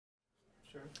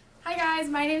Sure. Hi guys,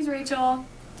 my name's Rachel.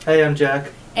 Hey, I'm Jack.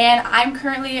 And I'm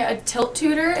currently a tilt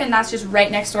tutor, and that's just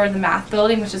right next door to the math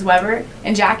building, which is Weber.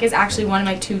 And Jack is actually one of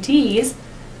my tutees.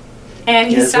 And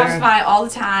he stops by all the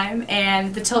time,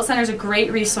 and the Tilt Center is a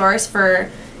great resource for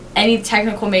any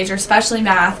technical major, especially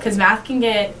math, because math can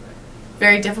get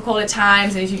very difficult at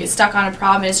times, and if you get stuck on a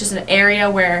problem, it's just an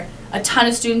area where a ton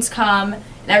of students come,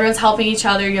 and everyone's helping each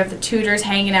other. You have the tutors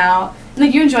hanging out, and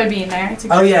like you enjoy being there. It's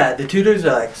Oh yeah, the tutors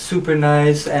are like super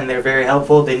nice, and they're very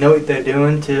helpful. They know what they're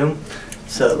doing too,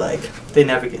 so like they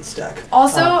never get stuck.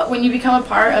 Also, when you become a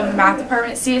part of the math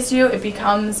department at CSU,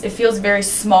 it feels very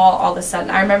small all of a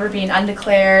sudden. I remember being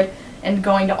undeclared and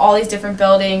going to all these different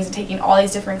buildings and taking all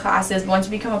these different classes. Once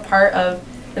you become a part of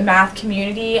the math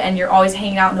community and you're always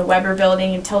hanging out in the Weber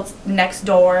building and Tilt's next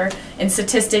door and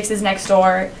statistics is next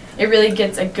door, it really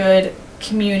gets a good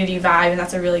community vibe, and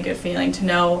that's a really good feeling to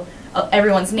know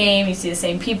everyone's name. You see the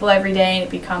same people every day, and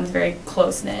it becomes very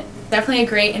close-knit. Definitely a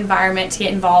great environment to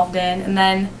get involved in. And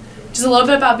then just a little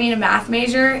bit about being a math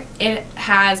major, it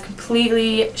has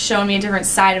completely shown me a different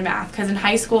side of math, because in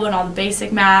high school and all the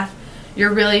basic math,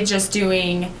 you're really just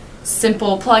doing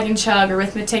simple plug and chug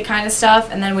arithmetic kind of stuff,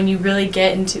 and then when you really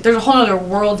get into, there's a whole other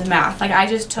world to math. Like I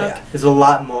just took there's a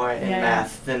lot more in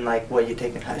math than like what you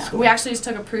take in high school. We actually just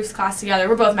took a proofs class together.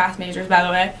 We're both math majors, by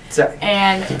the way. Sorry.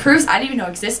 And proofs I didn't even know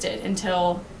existed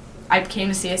until I came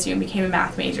to CSU and became a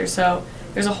math major. So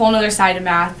there's a whole other side to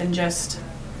math than just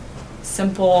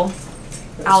simple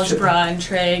algebra and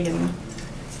trig and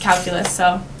calculus.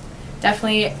 So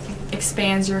definitely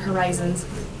expands your horizons.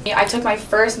 I took my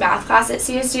first math class at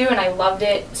CSU and I loved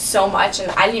it so much,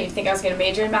 and I didn't even think I was going to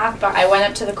major in math, but I went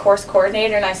up to the course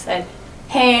coordinator and I said,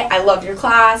 hey, I love your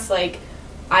class, like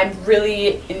I'm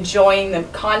really enjoying the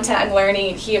content I'm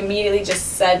learning, and he immediately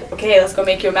just said, okay, let's go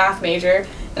make you a math major,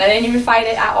 and I didn't even fight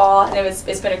it at all, and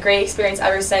it's been a great experience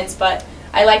ever since. But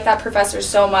I like that professor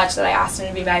so much that I asked him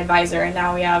to be my advisor, and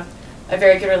now we have a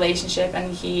very good relationship,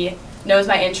 and he knows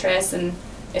my interests, and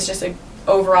it's just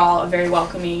overall a very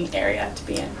welcoming area to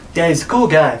be in. Yeah, he's a cool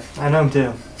guy. I know him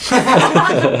too.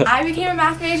 I became a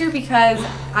math major because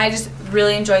I just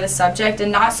really enjoy the subject,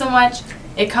 and not so much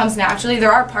it comes naturally.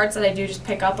 There are parts that I do just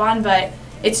pick up on, but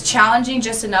it's challenging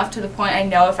just enough to the point I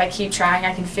know if I keep trying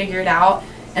I can figure it out.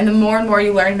 And the more and more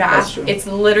you learn math, it's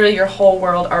literally your whole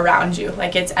world around you.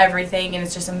 Like it's everything, and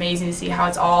it's just amazing to see how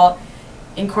it's all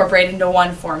incorporated into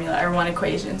one formula or one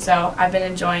equation. So I've been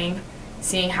enjoying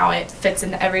seeing how it fits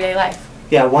into everyday life.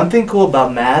 Yeah, one thing cool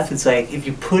about math is like if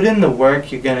you put in the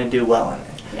work, you're gonna do well in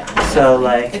it. Yeah. So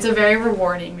like it's a very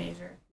rewarding